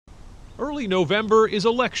Early November is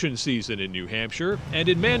election season in New Hampshire, and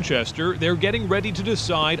in Manchester, they're getting ready to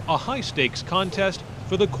decide a high-stakes contest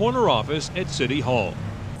for the corner office at City Hall.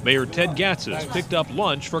 Mayor Ted Gatsas picked up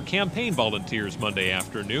lunch for campaign volunteers Monday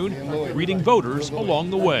afternoon, greeting voters along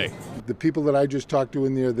the way. The people that I just talked to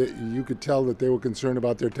in there, that you could tell that they were concerned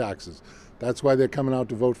about their taxes. That's why they're coming out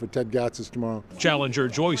to vote for Ted Gatsas tomorrow. Challenger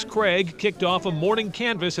Joyce Craig kicked off a morning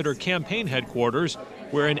canvass at her campaign headquarters,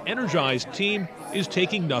 where an energized team is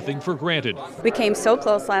taking nothing for granted. We came so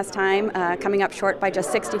close last time, coming up short by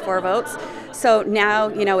just 64 votes. So now,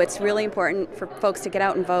 it's really important for folks to get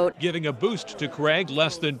out and vote. Giving a boost to Craig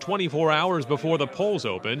less than 24 hours before the polls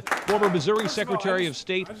open, former Missouri Secretary of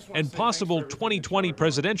State and possible 2020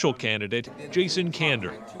 presidential candidate Jason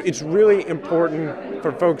Kander. It's really important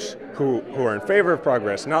for folks who are in favor of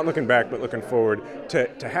progress, not looking back but looking forward,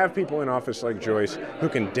 to have people in office like Joyce who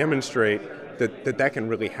can demonstrate that can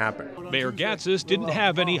really happen. Mayor Gatsas didn't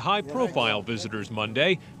have any high-profile visitors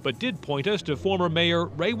Monday, but did point us to former Mayor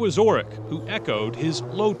Ray Wazorek, who echoed his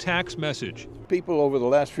low-tax message. People over the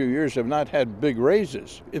last few years have not had big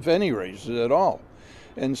raises, if any raises at all.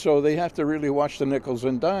 And so they have to really watch the nickels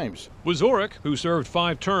and dimes. Wazorek, who served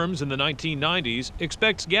 5 terms in the 1990s,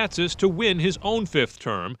 expects Gatsas to win his own 5th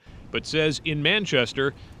term, but says in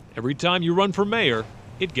Manchester, every time you run for mayor,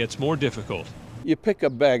 it gets more difficult. You pick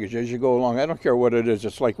up baggage as you go along. I don't care what it is.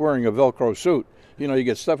 It's like wearing a Velcro suit. You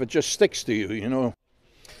get stuff, it just sticks to you,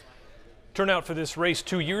 Turnout for this race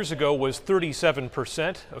 2 years ago was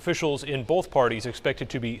 37%. Officials in both parties expect it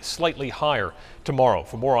to be slightly higher tomorrow.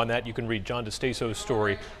 For more on that, you can read John DeStaso's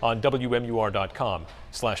story on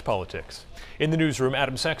WMUR.com/politics. In the newsroom,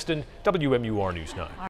 Adam Sexton, WMUR News 9.